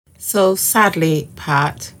So sadly,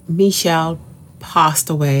 Pat, Michelle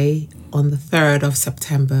passed away on the 3rd of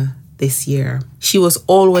September this year. She was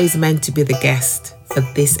always meant to be the guest for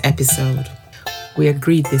this episode. We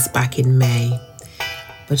agreed this back in May,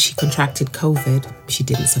 but she contracted COVID. She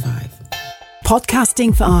didn't survive.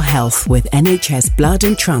 Podcasting for Our Health with NHS Blood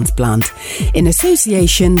and Transplant in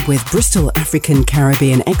association with Bristol African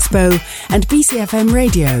Caribbean Expo and BCFM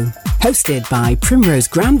Radio. Hosted by Primrose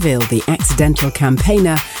Granville, the accidental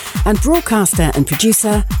campaigner, and broadcaster and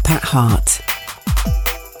producer Pat Hart.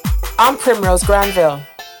 I'm Primrose Granville,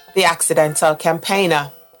 the accidental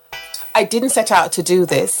campaigner. I didn't set out to do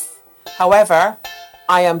this. However,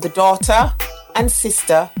 I am the daughter and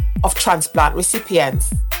sister of transplant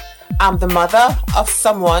recipients. I'm the mother of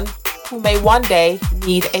someone who may one day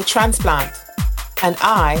need a transplant. And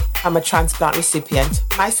I am a transplant recipient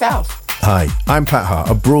myself. Hi, I'm Pat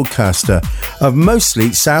Hart, a broadcaster of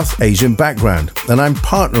mostly South Asian background, and I'm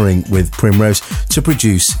partnering with Primrose to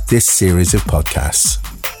produce this series of podcasts.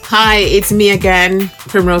 Hi, it's me again,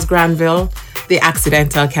 Primrose Granville, the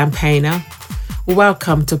accidental campaigner.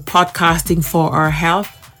 Welcome to Podcasting for Our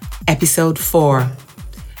Health, episode 4.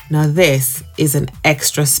 Now this is an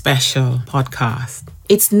extra special podcast.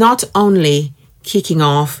 It's not only kicking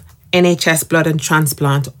off NHS Blood and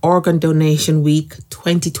Transplant Organ Donation Week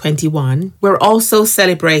 2021, we're also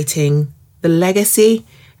celebrating the legacy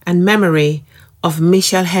and memory of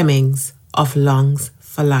Michelle Hemmings of Lungs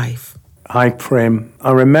for Life. Hi, Prim.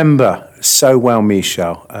 I remember so well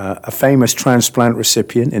Michelle, a famous transplant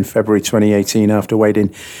recipient in February 2018 after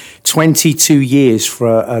waiting 22 years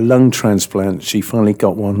for a lung transplant. She finally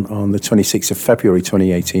got one on the 26th of February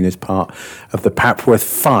 2018 as part of the Papworth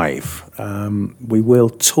 5. We will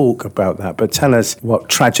talk about that, but tell us what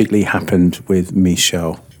tragically happened with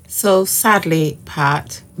Michelle. So sadly,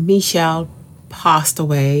 Pat, Michelle passed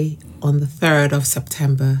away on the 3rd of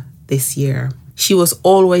September this year. She was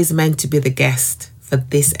always meant to be the guest for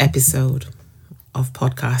this episode of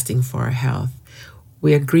Podcasting for Our Health.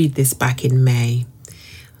 We agreed this back in May,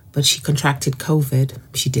 but she contracted COVID.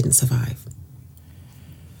 She didn't survive.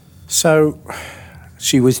 So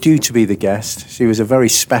she was due to be the guest. She was a very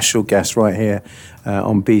special guest right here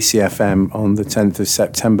on BCFM on the 10th of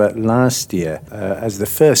September last year as the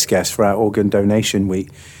first guest for our Organ Donation Week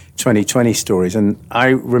 2020 stories. And I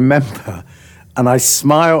remember, and I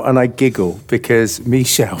smile and I giggle because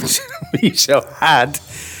Michelle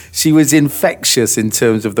she was infectious in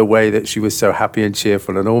terms of the way that she was so happy and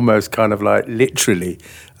cheerful and almost kind of like literally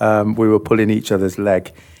we were pulling each other's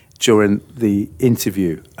leg during the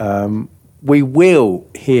interview. We will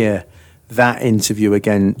hear that interview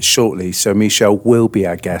again shortly, so Michelle will be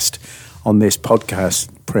our guest on this podcast,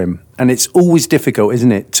 Prim. And it's always difficult,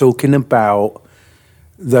 isn't it, talking about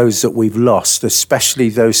those that we've lost, especially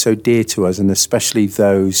those so dear to us and especially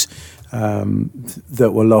those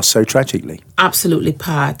that were lost so tragically. Absolutely,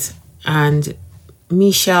 Pat. And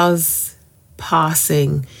Michelle's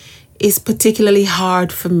passing is particularly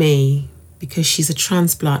hard for me because she's a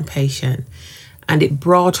transplant patient, and it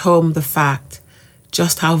brought home the fact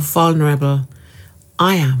just how vulnerable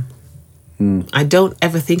I am. I don't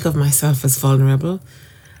ever think of myself as vulnerable.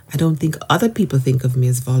 I don't think other people think of me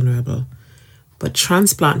as vulnerable. But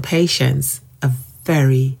transplant patients are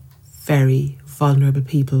very, very vulnerable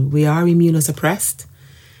people. We are immunosuppressed.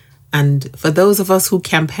 And for those of us who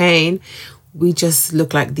campaign, we just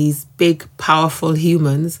look like these big, powerful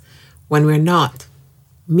humans when we're not.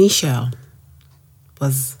 Michelle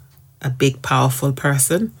was a big, powerful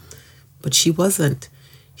person, but she wasn't.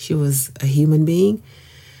 She was a human being,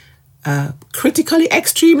 a critically,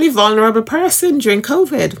 extremely vulnerable person during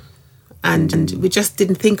COVID. And we just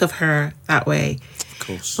didn't think of her that way. Of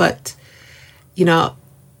course. But, you know,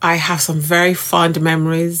 I have some very fond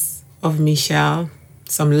memories of Michelle,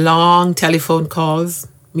 some long telephone calls.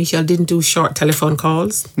 Michelle didn't do short telephone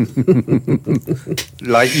calls.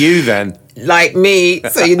 Like you then. Like me.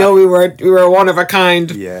 So, you know, we were one of a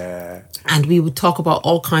kind. Yeah. And we would talk about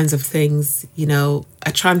all kinds of things. You know,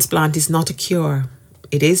 a transplant is not a cure.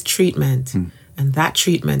 It is treatment. And that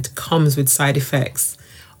treatment comes with side effects.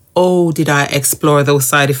 Oh, did I explore those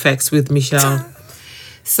side effects with Michelle?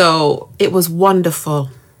 So it was wonderful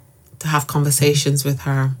to have conversations with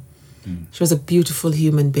her. She was a beautiful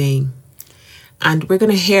human being. And we're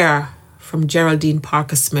going to hear from Geraldine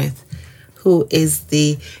Parker-Smith, who is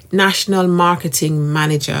the National Marketing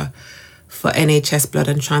Manager for NHS Blood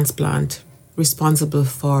and Transplant, responsible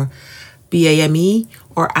for BAME,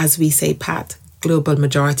 or as we say, Pat, Global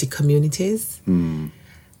Majority Communities.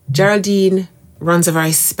 Geraldine runs a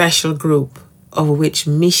very special group of which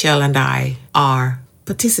Michelle and I are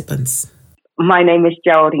participants. My name is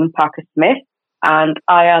Geraldine Parker-Smith. and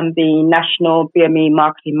I am the National BME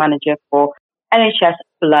Marketing Manager for NHS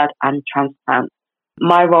Blood and Transplant.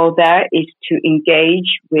 My role there is to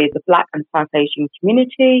engage with the Black and South Asian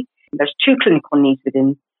community. There's two clinical needs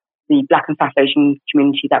within the Black and South Asian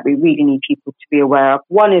community that we really need people to be aware of.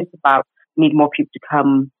 One is about we need more people to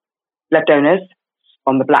become blood donors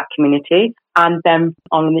from the Black community. And then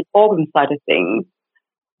on the organ side of things,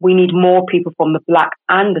 we need more people from the Black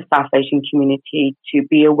and the South Asian community to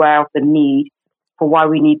be aware of the need for why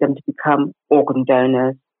we need them to become organ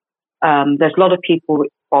donors. There's a lot of people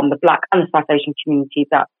from the Black and the South Asian community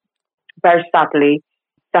that very sadly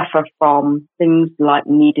suffer from things like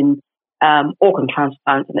needing organ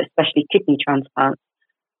transplants, and especially kidney transplants.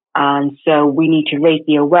 And so we need to raise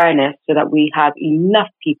the awareness so that we have enough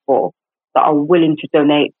people that are willing to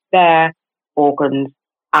donate their organs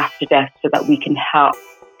after death so that we can help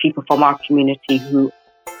people from our community who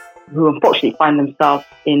unfortunately find themselves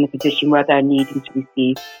in a position where they're needing to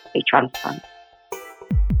receive a transplant.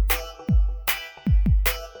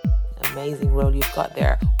 Amazing role you've got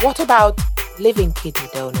there. What about living kidney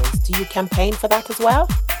donors? Do you campaign for that as well?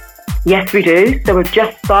 Yes, we do. So we're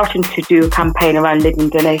just starting to do a campaign around living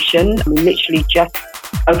donation. We literally just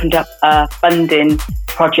opened up a funding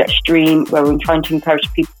project stream where we're trying to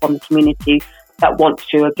encourage people from the community that want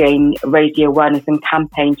to, again, raise the awareness and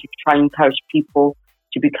campaign to try and encourage people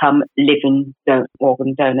to become living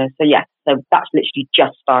organ donors. So yes, so that's literally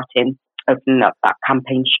just starting, opening up that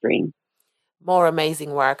campaign stream. More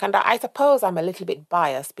amazing work. And I suppose I'm a little bit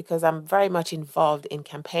biased because I'm very much involved in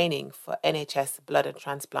campaigning for NHS Blood and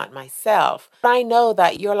Transplant myself. I know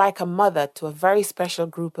that you're like a mother to a very special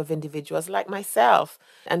group of individuals like myself.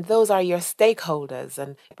 And those are your stakeholders.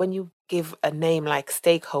 And when you give a name like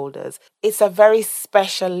stakeholders, it's a very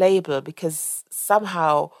special label because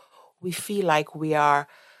somehow we feel like we are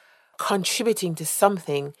contributing to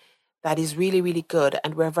something that is really, really good.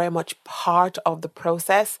 And we're very much part of the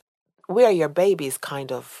process. We are your babies,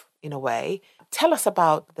 kind of, in a way. Tell us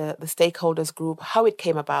about the stakeholders group, how it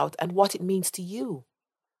came about, and what it means to you.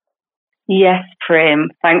 Yes, Prim,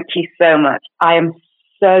 thank you so much. I am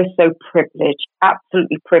so privileged,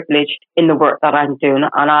 absolutely privileged in the work that I'm doing,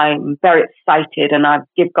 and I'm very excited, and I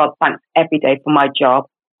give God thanks every day for my job.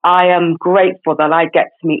 I am grateful that I get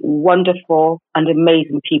to meet wonderful and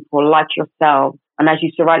amazing people like yourselves, and as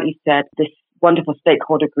you so rightly said, this wonderful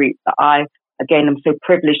stakeholder group that I'm so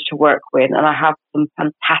privileged to work with, and I have some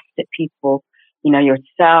fantastic people. You know,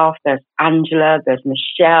 yourself, there's Angela, there's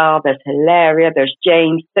Michelle, there's Hilaria, there's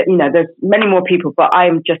James. There's many more people, but I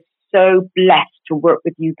am just so blessed to work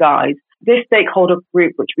with you guys. This stakeholder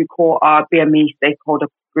group, which we call our BME stakeholder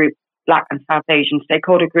group, Black and South Asian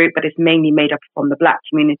stakeholder group, but it's mainly made up from the Black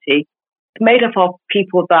community. It's made up of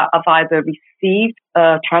people that have either received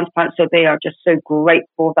a transplant, so they are just so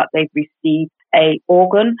grateful that they've received an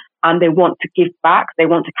organ, and they want to give back, they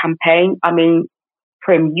want to campaign. I mean,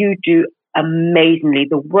 Prim, you do amazingly.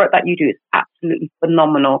 The work that you do is absolutely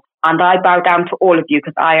phenomenal. And I bow down to all of you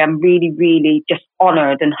because I am really, really just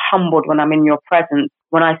honored and humbled when I'm in your presence,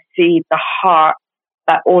 when I see the heart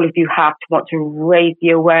that all of you have to want to raise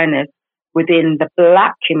the awareness within the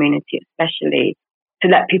Black community, especially, to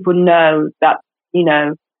let people know that,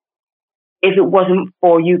 if it wasn't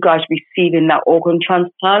for you guys receiving that organ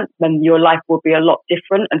transplant, then your life will be a lot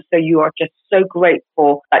different. And so you are just so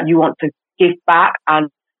grateful that you want to give back, and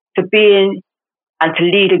to be in and to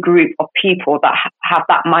lead a group of people that have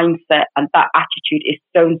that mindset and that attitude is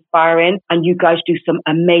so inspiring. And you guys do some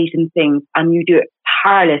amazing things, and you do it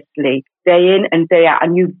tirelessly, day in and day out,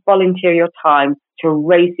 and you volunteer your time to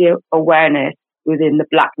raise the awareness within the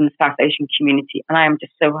Black and South Asian community. And I am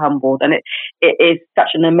just so humbled. And it is such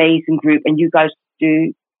an amazing group, and you guys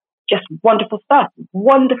do just wonderful stuff.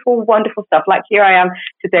 Wonderful, wonderful stuff. Like here I am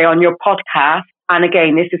today on your podcast. And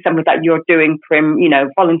again, this is something that you're doing, Prim,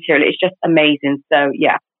 voluntarily. It's just amazing. So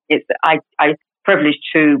yeah, I privileged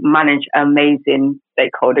to manage an amazing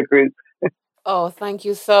stakeholder group. Oh, thank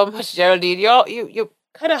you so much, Geraldine. You're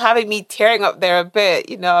kind of having me tearing up there a bit.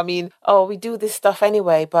 We do this stuff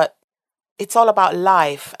anyway, but it's all about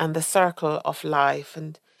life and the circle of life.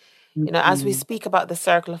 And, as we speak about the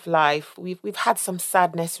circle of life, we've had some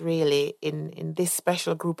sadness really in this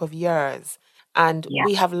special group of years. And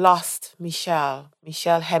we have lost Michelle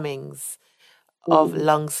Hemmings of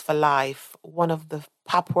Lungs for Life, one of the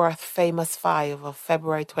Papworth Famous Five of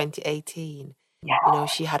February 2018. Yeah.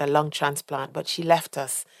 She had a lung transplant, but she left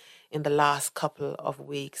us in the last couple of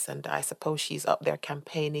weeks. And I suppose she's up there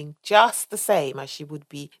campaigning just the same as she would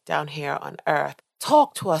be down here on Earth.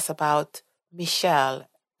 Talk to us about Michelle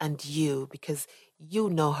and you, because you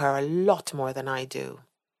know her a lot more than I do.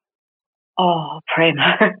 Oh, Prim.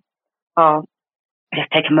 Oh,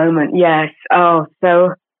 Just take a moment. Yes. Oh,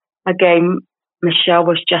 so again, Michelle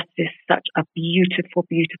was just such a beautiful,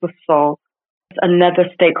 beautiful soul. Another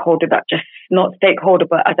stakeholder that just not stakeholder,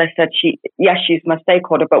 but as I said, she's my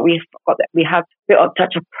stakeholder, but we have built up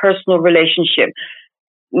such a personal relationship.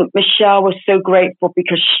 Michelle was so grateful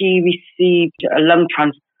because she received a lung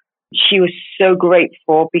transplant. She was so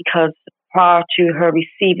grateful because prior to her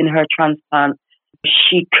receiving her transplant,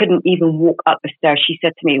 she couldn't even walk up the stairs. She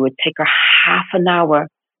said to me it would take her half an hour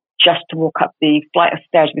just to walk up the flight of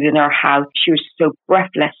stairs within her house. She was so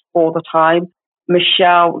breathless all the time.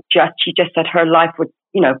 Michelle she just said her life was,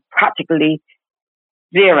 practically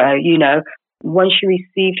zero, When she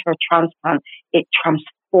received her transplant, it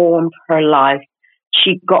transformed her life.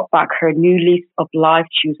 She got back her new lease of life.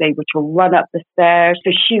 She was able to run up the stairs.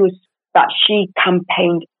 So she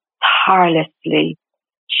campaigned tirelessly.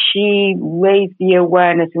 She raised the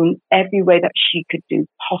awareness in every way that she could do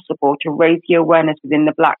possible to raise the awareness within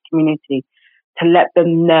the Black community, to let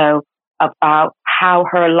them know about how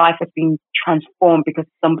her life has been transformed because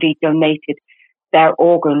somebody donated their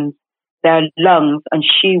organs, their lungs, and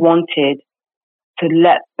she wanted to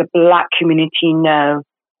let the Black community know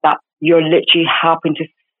that you're literally helping to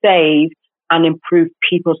save and improve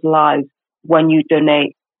people's lives when you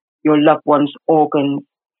donate your loved one's organs.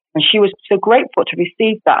 And she was so grateful to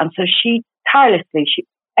receive that. And so she tirelessly,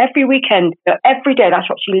 every weekend, every day, that's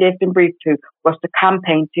what she lived and breathed to, was to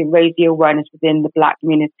campaign to raise the awareness within the Black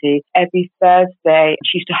community. Every Thursday,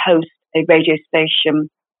 she used to host a radio station.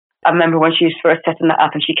 I remember when she was first setting that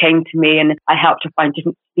up and she came to me and I helped her find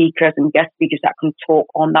different speakers and guest speakers that can talk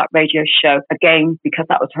on that radio show. Again, because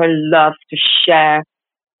that was her love to share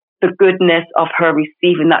the goodness of her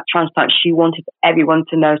receiving that transplant. She wanted everyone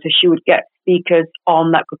to know. So she would get speakers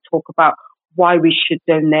on that could talk about why we should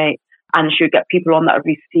donate. And she would get people on that would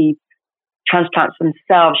receive transplants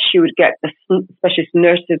themselves. She would get the specialist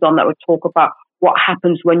nurses on that would talk about what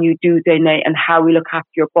happens when you do donate and how we look after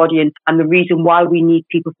your body and the reason why we need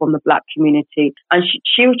people from the Black community. And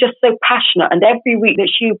she was just so passionate. And every week that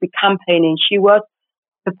she would be campaigning, she was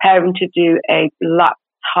preparing to do a black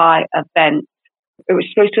tie event. It was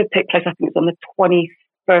supposed to take place, I think it was on the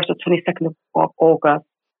 21st or 22nd of August.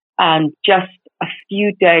 And just a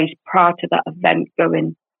few days prior to that event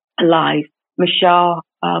going live, Michelle,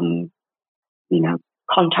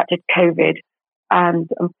 contacted COVID. And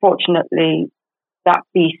unfortunately, that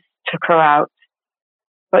beast took her out.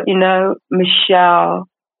 But, Michelle,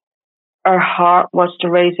 her heart was to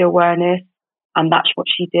raise awareness, and that's what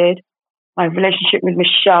she did. My relationship with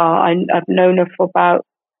Michelle, I've known her for about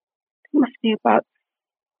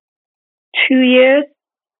 2 years.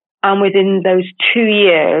 And within those 2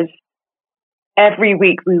 years, every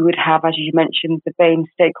week we would have, as you mentioned, the BAME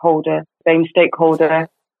stakeholder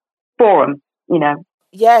forum,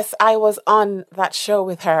 Yes, I was on that show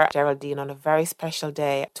with her, Geraldine, on a very special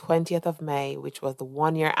day, 20th of May, which was the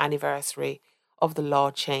 1-year anniversary of the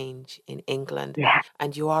law change in England. Yeah.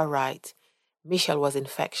 And you are right. Michelle was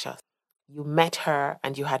infectious. You met her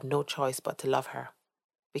and you had no choice but to love her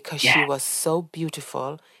because she was so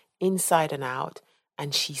beautiful inside and out,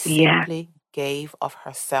 and she simply gave of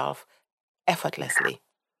herself effortlessly.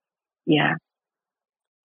 Yeah.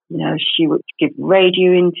 She would give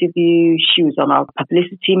radio interviews. She was on our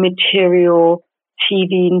publicity material,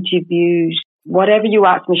 TV interviews. Whatever you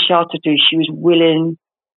asked Michelle to do, she was willing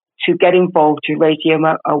to get involved to raise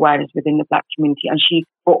the awareness within the Black community. And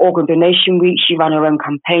for Organ Donation Week, she ran her own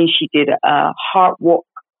campaign. She did a Heart Walk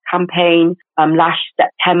campaign last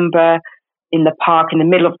September in the park in the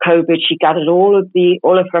middle of COVID. She gathered all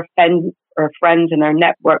of her friends and her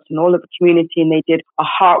networks and all of the community, and they did a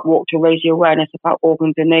heart walk to raise the awareness about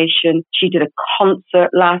organ donation. She did a concert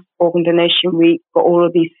last Organ Donation Week for all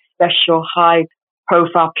of these special high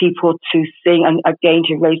profile people to sing and again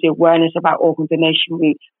to raise the awareness about Organ Donation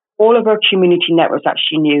Week. All of her community networks that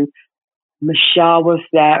she knew, Michelle was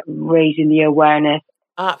there raising the awareness.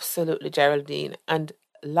 Absolutely, Geraldine. And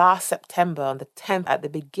last September, on the 10th, at the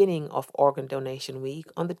beginning of Organ Donation Week,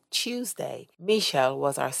 on the Tuesday, Michelle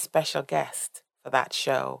was our special guest for that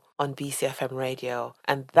show on BCFM Radio.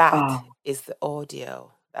 And that is the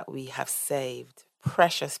audio that we have saved,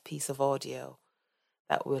 precious piece of audio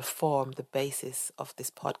that will form the basis of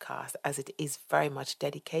this podcast, as it is very much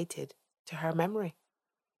dedicated to her memory.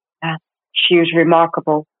 Yeah, she was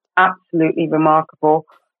remarkable, absolutely remarkable.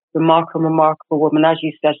 Remarkable woman. As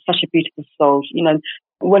you said, such a beautiful soul.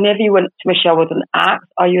 Whenever you went to Michelle with an ask,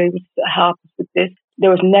 are you able to help us with this?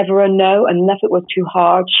 There was never a no, and nothing was too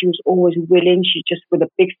hard. She was always willing. She just with a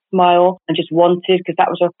big smile and just wanted, because that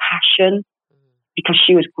was her passion, because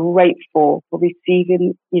she was grateful for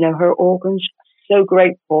receiving, her organs. so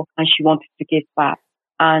grateful, and she wanted to give back.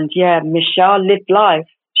 And yeah, Michelle lived life.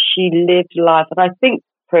 She lived life. And I think,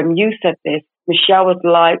 Prim, you said this, Michelle was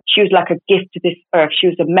like a gift to this earth. She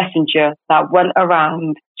was a messenger that went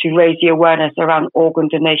around to raise the awareness around organ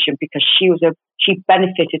donation, because she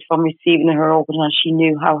benefited from receiving her organs, and she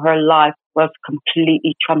knew how her life was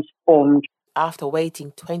completely transformed. After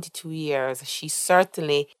waiting 22 years, she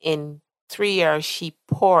certainly, in 3 years, she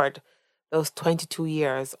poured those 22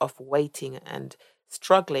 years of waiting and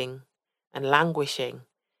struggling and languishing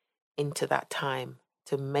into that time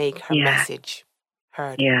to make her message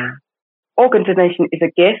heard. Yeah. Organ donation is a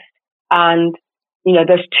gift, and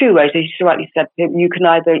there's two ways. As you rightly said, you can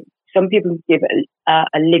either, some people give a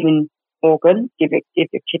living organ, give your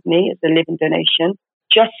kidney as a living donation.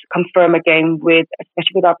 Just confirm again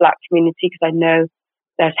especially with our Black community, because I know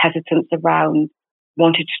there's hesitance around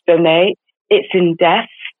wanting to donate. It's in death,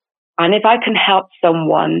 and if I can help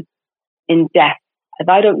someone in death, if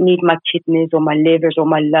I don't need my kidneys or my livers or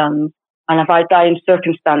my lungs, and if I die in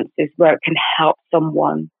circumstances where it can help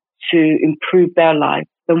someone to improve their life,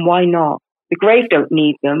 then why not? The grave don't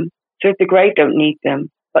need them. So if the grave don't need them,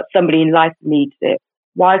 but somebody in life needs it,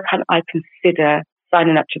 why can't I consider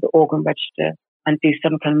signing up to the organ register and do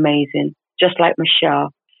something amazing? Just like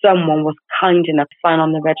Michelle, someone was kind enough to sign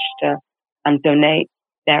on the register and donate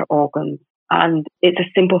their organs. And it's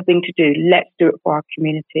a simple thing to do. Let's do it for our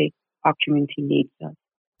community. Our community needs us.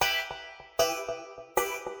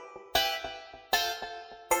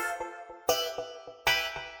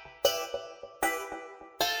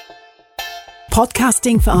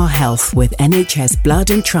 Podcasting for Our Health with NHS Blood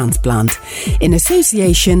and Transplant, in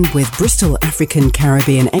association with Bristol African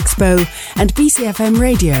Caribbean Expo and BCFM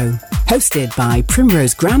Radio. Hosted by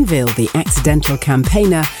Primrose Granville, the accidental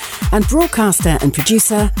campaigner, and broadcaster and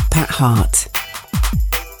producer Pat Hart.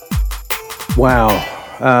 Wow.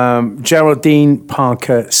 Geraldine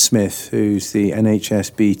Parker Smith, who's the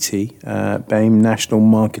NHS BT, BAME National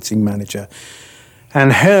Marketing Manager,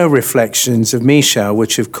 and her reflections of Michelle,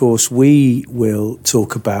 which of course we will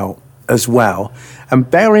talk about as well. And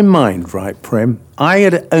bear in mind, right, Prim, I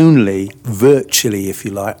had only virtually, if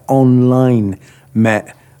you like, online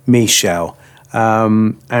met Michelle,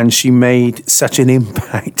 and she made such an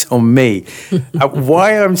impact on me.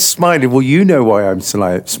 Why I'm smiling? Well, you know why I'm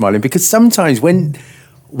smiling, because sometimes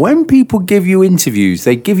when people give you interviews,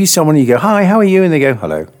 they give you someone, you go, "Hi, how are you?" And they go,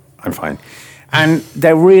 "Hello, I'm fine." And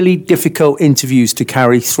they're really difficult interviews to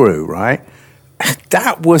carry through, right?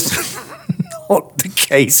 That was not the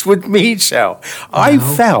case with Michelle.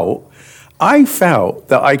 No. I felt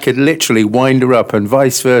that I could literally wind her up and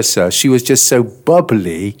vice versa. She was just so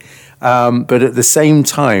bubbly, but at the same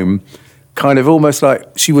time, kind of almost like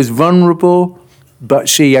she was vulnerable, but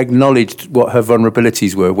she acknowledged what her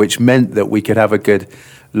vulnerabilities were, which meant that we could have a good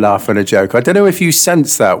laugh and a joke. I don't know if you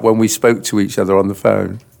sensed that when we spoke to each other on the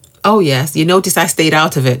phone. Oh, yes. You noticed I stayed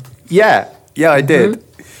out of it. Yeah, I did.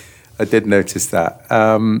 I did notice that.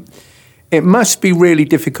 It must be really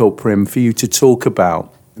difficult, Prim, for you to talk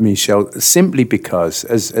about Michelle, simply because,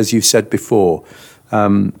 as you've said before,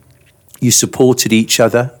 you supported each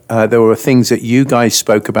other. There were things that you guys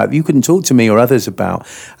spoke about that you couldn't talk to me or others about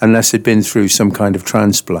unless it'd been through some kind of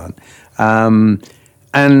transplant.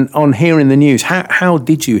 And on hearing the news, how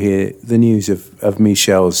did you hear the news of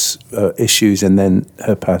Michelle's issues and then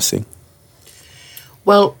her passing?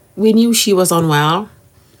 Well, we knew she was unwell.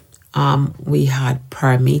 We had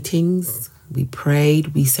prayer meetings. We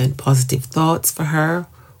prayed. We sent positive thoughts for her.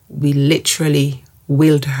 We literally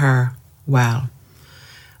willed her well.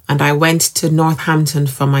 And I went to Northampton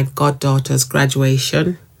for my goddaughter's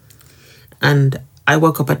graduation. And I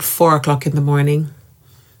woke up at 4 o'clock in the morning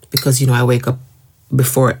because, I wake up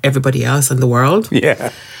before everybody else in the world.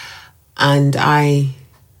 Yeah. And I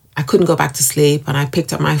couldn't go back to sleep, and I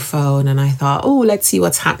picked up my phone and I thought, let's see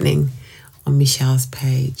what's happening on Michelle's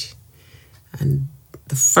page. And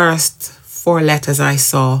the first 4 letters I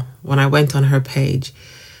saw when I went on her page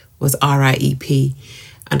was RIEP,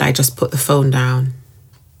 and I just put the phone down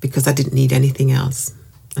because I didn't need anything else.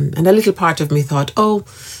 And a little part of me thought,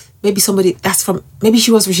 maybe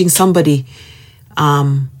she was wishing somebody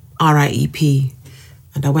RIEP.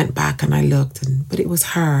 And I went back and I looked, but it was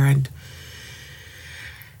her. And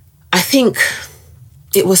I think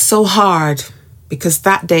it was so hard because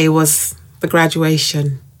that day was the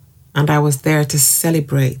graduation and I was there to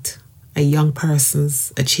celebrate a young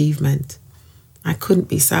person's achievement. I couldn't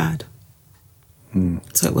be sad.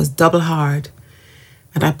 So it was double hard.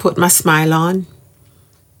 And I put my smile on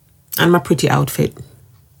and my pretty outfit.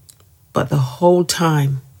 But the whole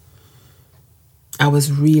time, I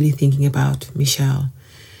was really thinking about Michelle.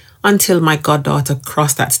 Until my goddaughter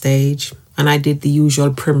crossed that stage And I did the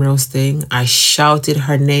usual Primrose thing. I shouted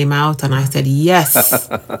her name out and I said, yes.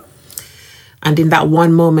 And in that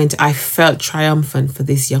one moment, I felt triumphant for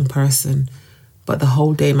this young person. But the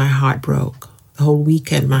whole day, my heart broke. The whole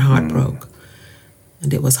weekend, my heart broke.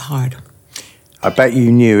 And it was hard. I bet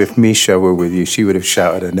you knew if Misha were with you, she would have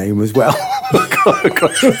shouted her name as well.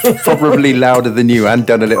 Probably louder than you, and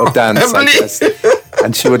done a little dance, I guess.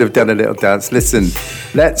 And she would have done a little dance. Listen,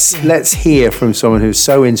 let's hear from someone who's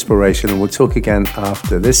so inspirational. We'll talk again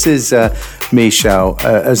after. This is Michelle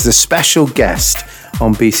as the special guest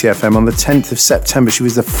on BCFM on the 10th of September. She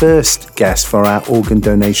was the first guest for our Organ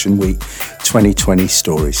Donation Week 2020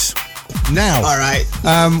 Stories. Now, all right.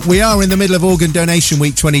 We are in the middle of Organ Donation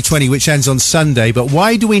Week 2020, which ends on Sunday. But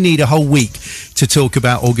why do we need a whole week to talk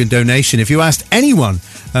about organ donation? If you asked anyone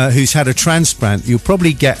who's had a transplant, you'll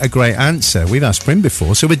probably get a great answer. We've asked Prim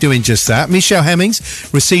before, so we're doing just that. Michelle Hemmings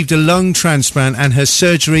received a lung transplant and her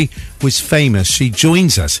surgery was famous. She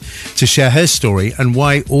joins us to share her story and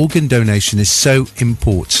why organ donation is so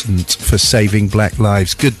important for saving black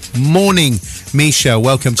lives. Good morning, Michelle.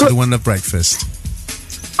 Welcome to the One Love Breakfast.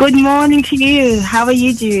 Good morning to you. How are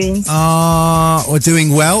you doing? We're doing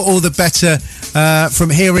well. All the better from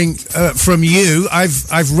hearing from you.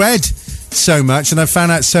 I've read so much and I've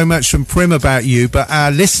found out so much from Prim about you, but our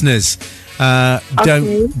listeners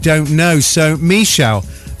don't know. So, Michelle,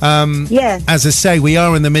 as I say, we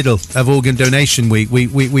are in the middle of Organ Donation Week.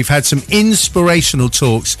 We've had some inspirational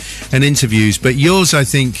talks and interviews, but yours, I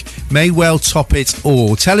think, may well top it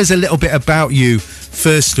all. Tell us a little bit about you,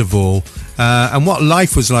 first of all. And what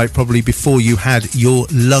life was like probably before you had your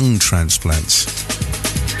lung transplants.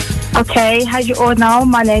 Okay, as you all know,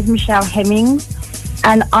 my name is Michelle Hemmings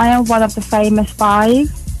and I am one of the famous 5.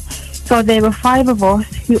 So there were 5 of us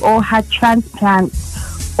who all had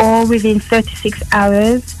transplants all within 36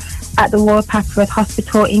 hours at the Royal Papworth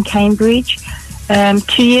Hospital in Cambridge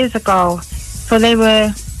 2 years ago. So there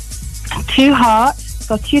were 2 hearts.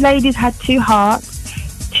 So 2 ladies had 2 hearts.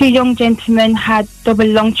 2 young gentlemen had double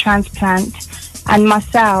lung transplant, and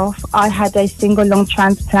myself, I had a single lung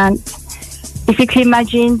transplant. If you can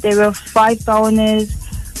imagine, there were 5 donors,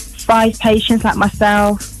 5 patients like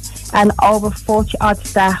myself, and over 40 odd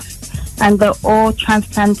staff, and they all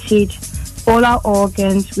transplanted all our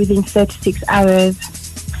organs within 36 hours.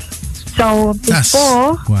 So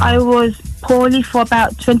before, I was poorly for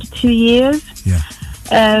about 22 years. Yeah.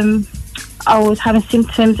 I was having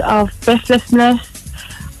symptoms of breathlessness.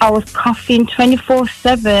 I was coughing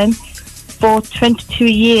 24/7 for 22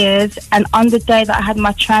 years, and on the day that I had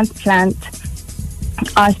my transplant,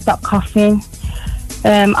 I stopped coughing.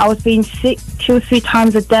 I was being sick 2 or 3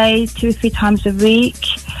 times a day, 2 or 3 times a week.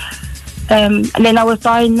 And then I was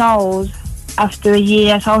diagnosed after a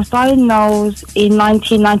year. So I was diagnosed in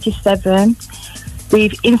 1997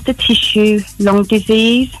 with interstitial lung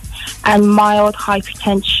disease and mild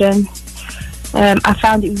hypertension. I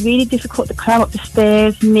found it really difficult to climb up the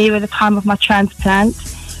stairs nearer the time of my transplant.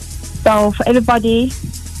 So for everybody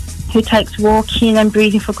who takes walking and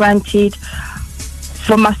breathing for granted,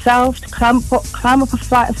 for myself to climb up a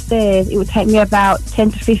flight of stairs, it would take me about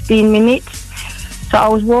 10 to 15 minutes. So I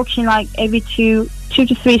was walking like every 2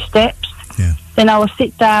 to 3 steps. Yeah. Then I would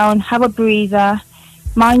sit down, have a breather.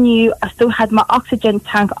 Mind you, I still had my oxygen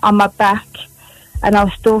tank on my back and I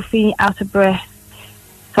was still feeling out of breath.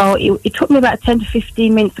 So it took me about 10 to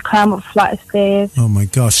 15 minutes to climb up a flight of stairs. Oh my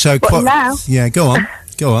gosh! So now, yeah, go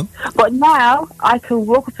on. But now I can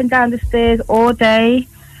walk up and down the stairs all day.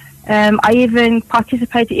 I even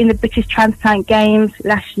participated in the British Transplant Games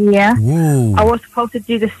last year. Whoa. I was supposed to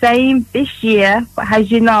do the same this year, but as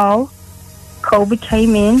you know, COVID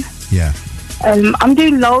came in. Yeah. I'm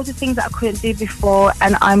doing loads of things that I couldn't do before,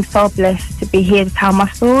 and I'm so blessed to be here to tell my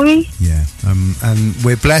story. Yeah. And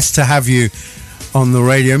we're blessed to have you on the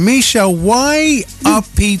radio. Michelle, why are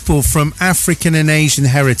people from African and Asian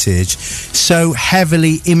heritage so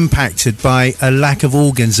heavily impacted by a lack of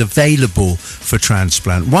organs available for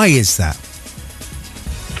transplant? Why is that?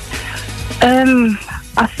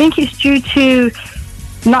 I think it's due to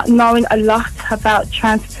not knowing a lot about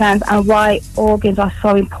transplants and why organs are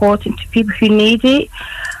so important to people who need it.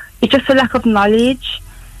 It's just a lack of knowledge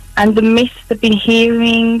and the myths they've been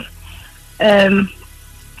hearing,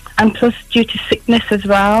 and plus due to sickness as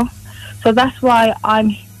well. So that's why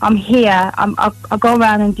I'm here. I go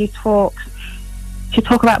around and do talks to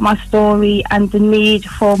talk about my story and the need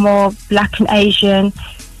for more Black and Asian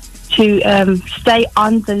to stay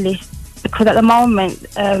on the list, because at the moment,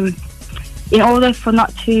 in order for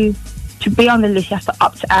not to be on the list, you have to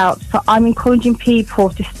opt out. So I'm encouraging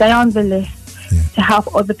people to stay on the list, to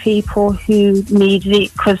help other people who need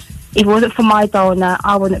it, because If it wasn't for my donor,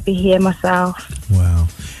 I wouldn't be here myself. Wow.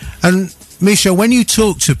 And Michelle, when you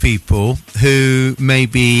talk to people who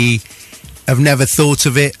maybe have never thought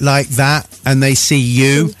of it like that, and they see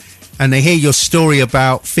you and they hear your story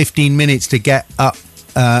about 15 minutes to get up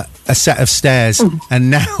a set of stairs, and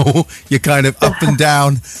now you're kind of up and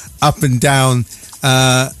down,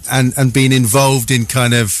 and being involved in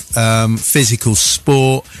kind of physical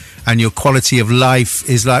sport, and your quality of life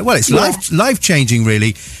is like, well, it's life changing,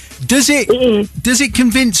 really. Does it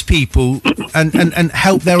convince people and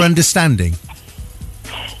help their understanding?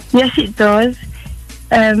 Yes, it does.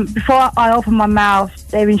 Before I open my mouth,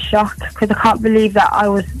 they're in shock because I can't believe that I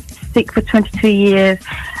was sick for 22 years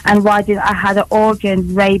and why didn't I had an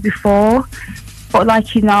organ way before. But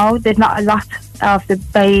like you know, there's not a lot of the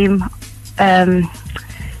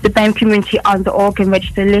BAME community on the organ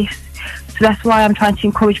register list. So that's why I'm trying to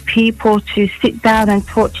encourage people to sit down and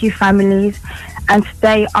talk to your families and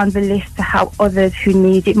stay on the list to help others who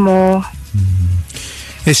need it more.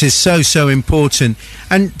 This is so important.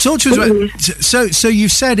 And talk to us about, so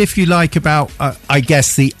you've said, if you like, about I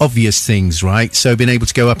guess the obvious things, right? So being able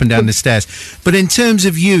to go up and down the stairs. But in terms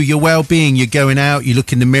of your well-being, you're going out, you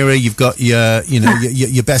look in the mirror, you've got your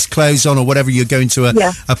best clothes on, or whatever, you're going to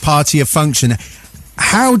a party, a function.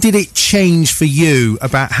 How did it change for you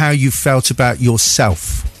about how you felt about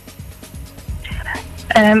yourself?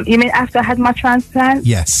 You mean after I had my transplant?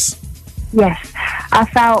 Yes. I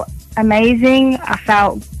felt amazing. I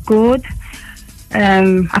felt good.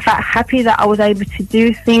 I felt happy that I was able to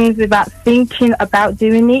do things without thinking about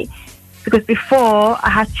doing it, because before I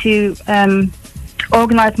had to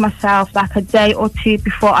organise myself like a day or two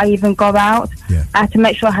before I even go out. I had to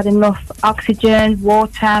make sure I had enough oxygen,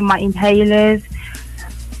 water, my inhalers.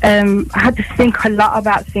 I had to think a lot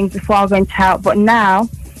about things before I went out, but now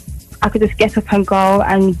I could just get up and go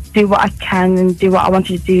and do what I can and do what I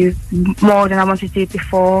wanted to do more than I wanted to do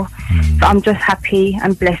before. So I'm just happy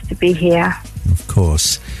and blessed to be here. Of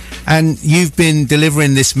course. And you've been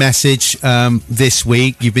delivering this message this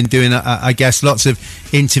week. You've been doing, I guess, lots of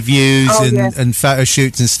interviews and photo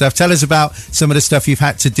shoots and stuff. Tell us about some of the stuff you've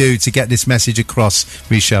had to do to get this message across,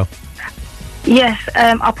 Michelle. Yes,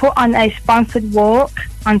 I put on a sponsored walk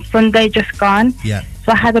on Sunday just gone.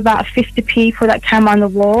 So I had about 50 people that came on the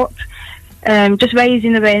walk, just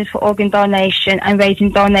raising awareness for organ donation and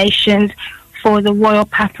raising donations for the Royal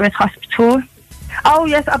Papyrus Hospital. Oh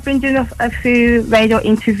yes, I've been doing a few radio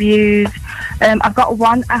interviews. I've got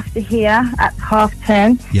one after here at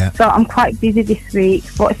 10:30. So I'm quite busy this week.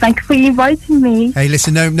 But thank you for inviting me. Hey,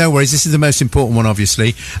 listen, no worries. This is the most important one,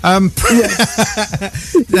 obviously. It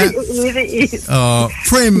is. Oh,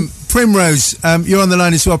 Primrose, you're on the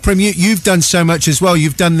line as well. Prim, you've done so much as well.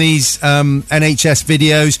 You've done these NHS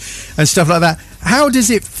videos and stuff like that. How does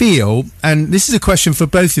it feel? And this is a question for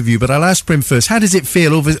both of you, but I'll ask Prim first. How does it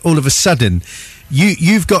feel all of a sudden?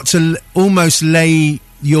 You've got to almost lay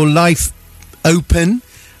your life open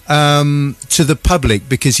to the public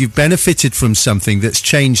because you've benefited from something that's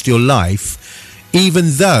changed your life,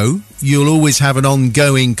 even though you'll always have an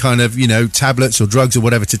ongoing kind of, tablets or drugs or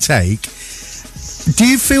whatever to take. Do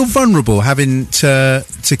you feel vulnerable having to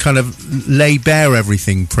kind of lay bare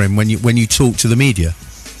everything, Prim, when you talk to the media?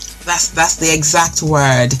 That's the exact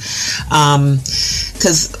word.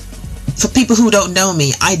 Because for people who don't know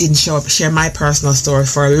me, I didn't share my personal story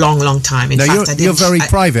for a long time. In fact, you're very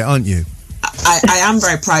private, aren't you? I am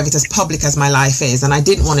very private, as public as my life is, and I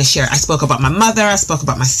didn't want to share. I spoke about my mother, I spoke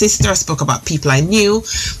about my sister, I spoke about people I knew,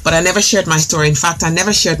 but I never shared my story. In fact, I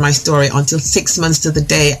never shared my story until 6 months to the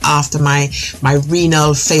day after my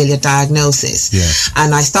renal failure diagnosis.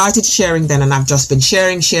 And I started sharing then, and I've just been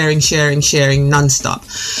sharing non-stop,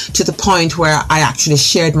 to the point where I actually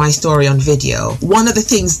shared my story on video. One of the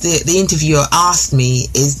things the interviewer asked me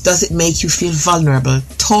is, does it make you feel vulnerable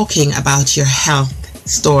talking about your health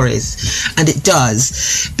stories? And it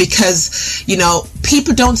does, because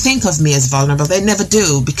people don't think of me as vulnerable. They never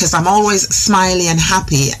do, because I'm always smiley and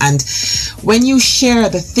happy. And when you share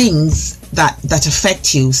the things that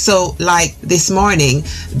affect you, so like this morning,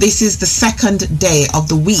 this is the second day of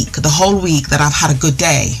the week, the whole week, that I've had a good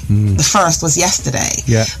day. The first was yesterday.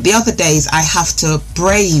 The other days I have to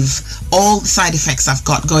brave all the side effects I've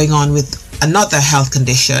got going on with another health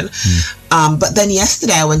condition. But then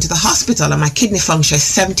yesterday I went to the hospital and my kidney function is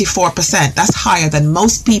 74%. That's higher than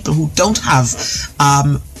most people who don't have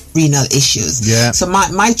renal issues. Yeah. So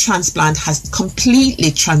my transplant has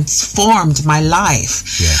completely transformed my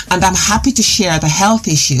life. Yeah. And I'm happy to share the health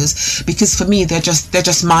issues, because for me they're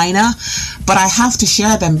just minor, but I have to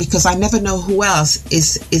share them because I never know who else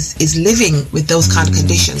is living with those kind of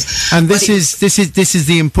conditions. And this is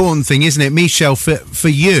the important thing, isn't it, Michelle? For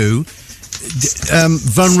you,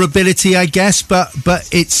 vulnerability, I guess, but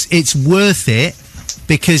it's worth it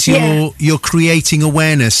because you're creating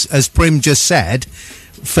awareness, as Prim just said,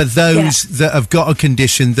 for those that have got a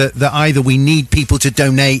condition that either we need people to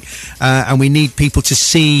donate and we need people to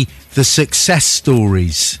see the success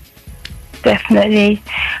stories. Definitely.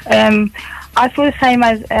 I feel the same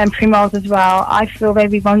as Primrose as well. I feel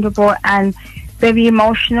very vulnerable and very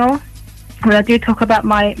emotional when I do talk about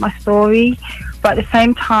my story, but at the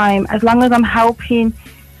same time, as long as I'm helping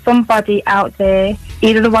somebody out there,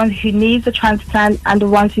 either the ones who need the transplant and the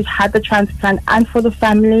ones who've had the transplant, and for the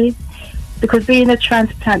families, because being a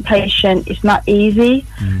transplant patient is not easy.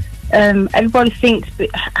 Everybody thinks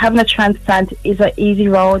having a transplant is an easy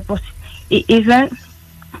road, but it isn't.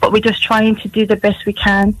 But we're just trying to do the best we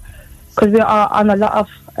can, because we are on a lot of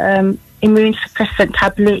immune suppressant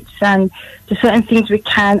tablets, and there's certain things we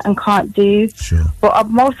can and can't do. Sure. But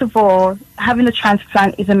most of all, having a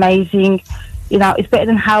transplant is amazing. You know, it's better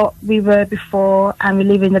than how we were before, and we're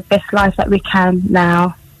living the best life that we can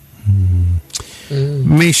now.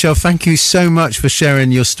 Michelle, thank you so much for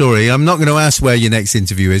sharing your story. I'm not going to ask where your next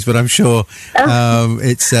interview is, but I'm sure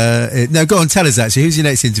it's... no, go on, tell us actually. Who's your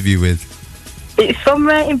next interview with? It's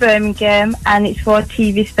somewhere in Birmingham, and it's for a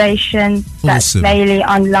TV station that's Awesome. mainly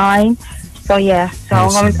online. So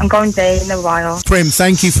Awesome. I'm going there in a while. Prim,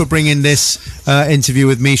 thank you for bringing this interview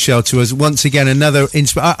with Michelle to us. Once again, another...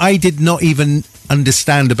 I did not even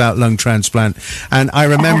understand about lung transplant, and I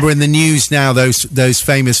remember in the news now those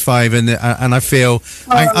famous five, and I feel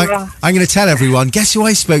I'm going to tell everyone, guess who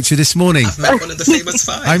I spoke to this morning? I've met one of the famous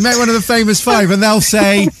five. I met one of the famous five, and they'll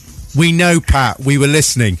say, we know, Pat, we were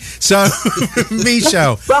listening. So,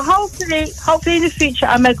 Michelle, Well, hopefully in the future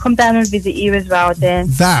I may come down and visit you as well then.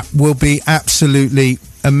 that will be absolutely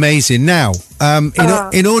amazing. Now,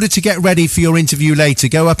 in order to get ready for your interview later,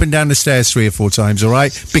 go up and down the stairs 3 or 4 times, all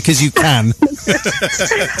right? Because you can.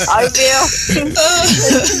 I will.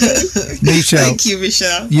 Michelle, Thank you,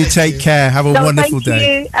 Michelle. you take care. Have a wonderful thank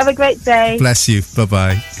day. you. Have a great day. Bless you.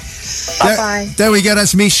 Bye-bye. Bye-bye. There we go.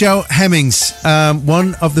 That's Michelle Hemmings,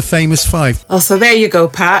 one of the famous five. Oh, so there you go,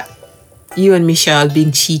 Pat. You and Michelle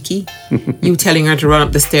being cheeky. You telling her to run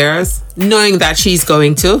up the stairs, knowing that she's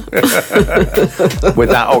going to.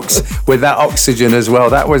 with that oxygen as well.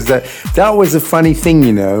 That was a funny thing,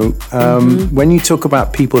 you know. When you talk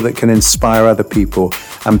about people that can inspire other people,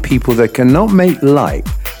 and people that can not make light,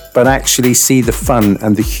 but actually see the fun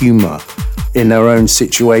and the humour in their own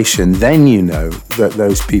situation, then you know that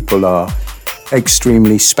those people are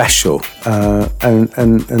extremely special.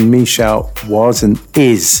 And Michelle was and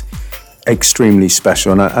is extremely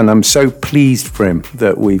special, and I'm so pleased for him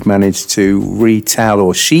that we've managed to retell,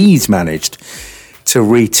 or she's managed to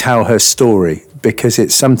retell her story, because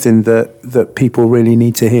it's something that people really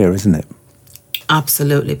need to hear, isn't it?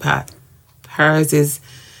 Absolutely, Pat. Hers is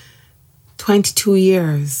 22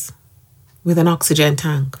 years with an oxygen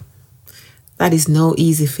tank. That is no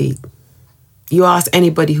easy feat. You ask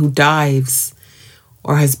anybody who dives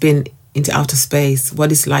or has been into outer space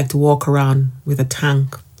what it's like to walk around with a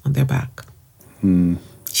tank on their back.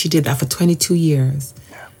 She did that for 22 years.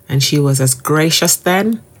 And she was as gracious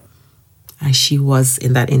then as she was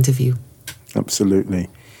in that interview. Absolutely.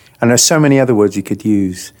 And there's so many other words you could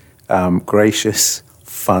use. Gracious,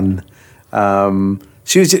 fun.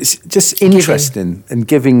 She was just interesting and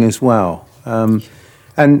giving as well.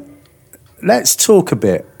 And let's talk a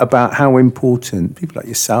bit about how important people like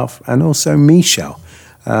yourself and also Michelle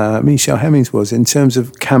Hemmings was in terms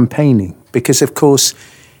of campaigning. Because, of course,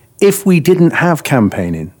 if we didn't have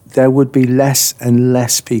campaigning, there would be less and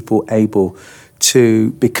less people able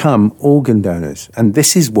to become organ donors. And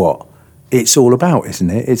this is what it's all about, isn't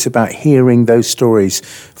it? It's about hearing those stories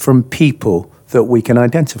from people that we can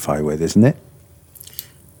identify with, isn't it?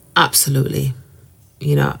 Absolutely.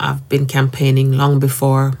 You know, I've been campaigning long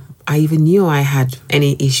before I even knew I had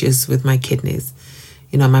any issues with my kidneys.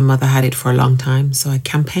 You know, my mother had it for a long time, so I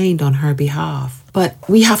campaigned on her behalf. But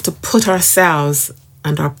we have to put ourselves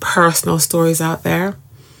and our personal stories out there.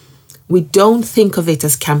 We don't think of it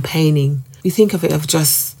as campaigning. We think of it as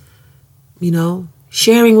just, you know,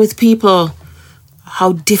 sharing with people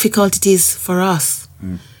how difficult it is for us.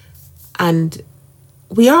 And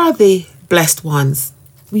we are the blessed ones.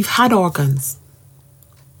 We've had organs,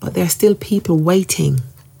 but there are still people waiting.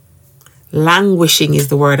 Languishing is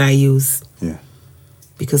the word I use. Yeah.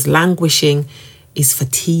 because languishing is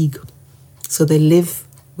fatigue. So they live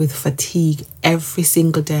with fatigue every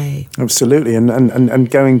single day. Absolutely.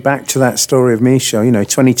 And going back to that story of Michelle,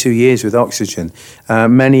 22 years with oxygen,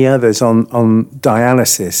 many others on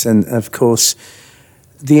dialysis, and of course,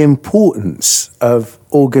 the importance of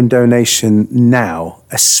organ donation now,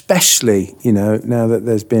 especially, now that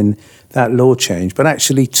there's been that law change, but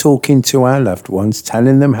actually talking to our loved ones,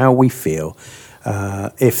 telling them how we feel,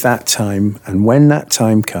 if that time and when that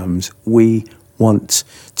time comes, we want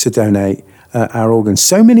to donate our organs.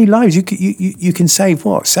 So many lives. You can save,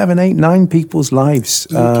 7, 8, 9 people's lives.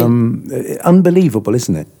 Unbelievable,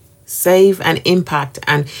 isn't it? Save and impact.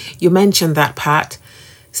 And you mentioned that, Pat.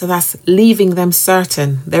 So that's leaving them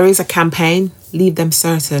certain. There is a campaign, leave them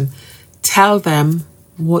certain. Tell them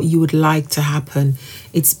what you would like to happen.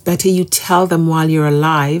 It's better you tell them while you're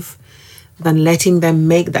alive than letting them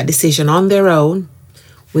make that decision on their own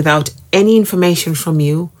without any information from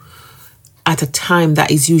you at a time that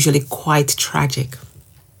is usually quite tragic.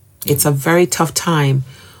 It's a very tough time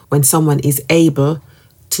when someone is able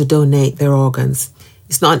to donate their organs.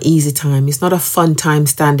 It's not an easy time. It's not a fun time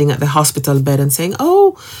standing at the hospital bed and saying,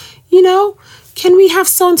 can we have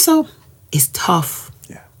so-and-so? It's tough.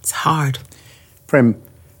 Yeah. It's hard. Prim,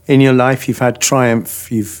 in your life, you've had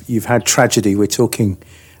triumph, you've had tragedy. We're talking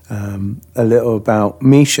a little about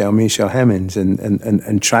Michelle Hemmings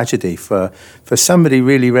and tragedy for somebody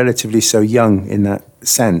really relatively so young in that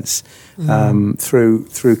sense, through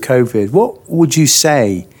COVID. What would you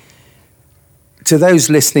say to those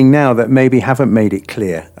listening now that maybe haven't made it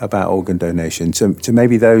clear about organ donation, to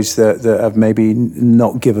maybe those that have maybe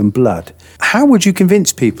not given blood? How would you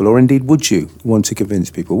convince people, or indeed would you want to convince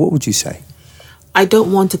people? What would you say? I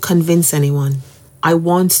don't want to convince anyone. I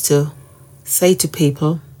want to say to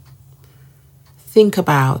people, think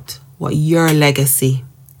about what your legacy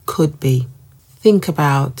could be. Think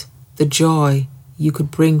about the joy you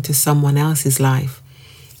could bring to someone else's life.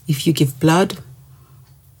 If you give blood,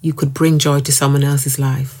 you could bring joy to someone else's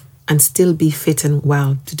life and still be fit and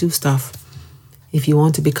well to do stuff. If you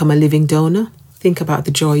want to become a living donor, think about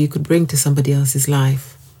the joy you could bring to somebody else's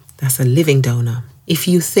life. That's a living donor. If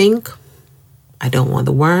you think, I don't want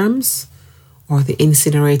the worms or the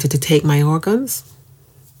incinerator to take my organs,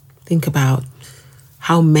 think about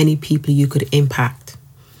how many people you could impact.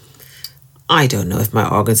 I don't know if my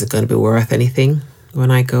organs are going to be worth anything when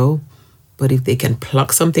I go, but if they can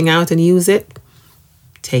pluck something out and use it,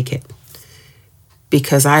 take it.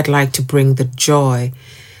 Because I'd like to bring the joy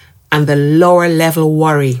and the lower level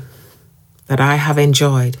worry that I have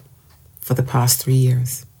enjoyed for the past 3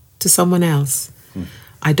 years to someone else.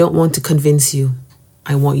 I don't want to convince you.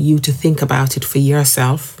 I want you to think about it for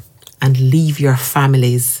yourself and leave your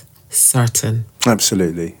families certain.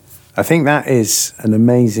 Absolutely. I think that is an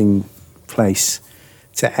amazing place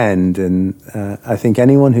to end. And I think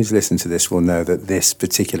anyone who's listened to this will know that this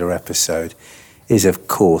particular episode is, of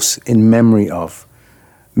course, in memory of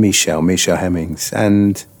Michelle Hemmings.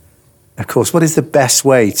 And, of course, what is the best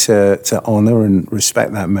way to honour and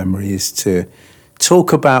respect that memory is to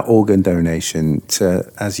talk about organ donation,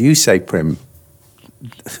 to, as you say, Prim,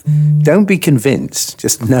 don't be convinced,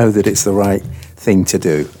 just know that it's the right thing to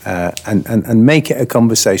do, and make it a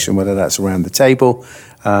conversation, whether that's around the table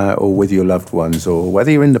or with your loved ones, or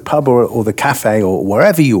whether you're in the pub or the cafe or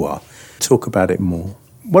wherever you are. Talk about it more.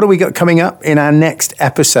 What have we got coming up in our next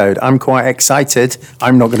episode? I'm quite excited.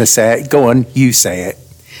 I'm not going to say it. Go on, you say it.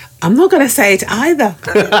 I'm not going to say it either.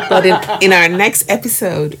 But in our next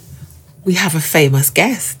episode, we have a famous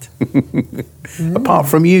guest. Apart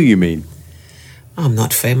from you mean? I'm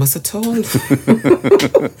not famous at all.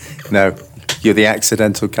 No, you're the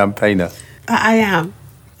accidental campaigner. I am.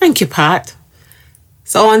 Thank you, Pat.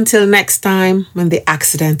 So until next time, when the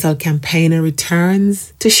accidental campaigner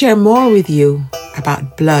returns to share more with you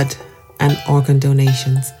about blood and organ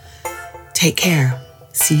donations. Take care.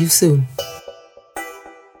 See you soon.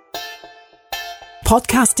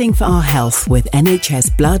 Podcasting for Our Health with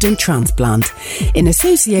NHS Blood and Transplant, in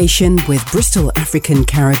association with Bristol African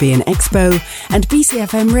Caribbean Expo and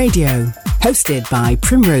BCFM Radio. Hosted by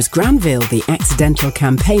Primrose Granville, the accidental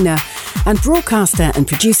campaigner, and broadcaster and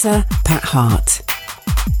producer Pat Hart.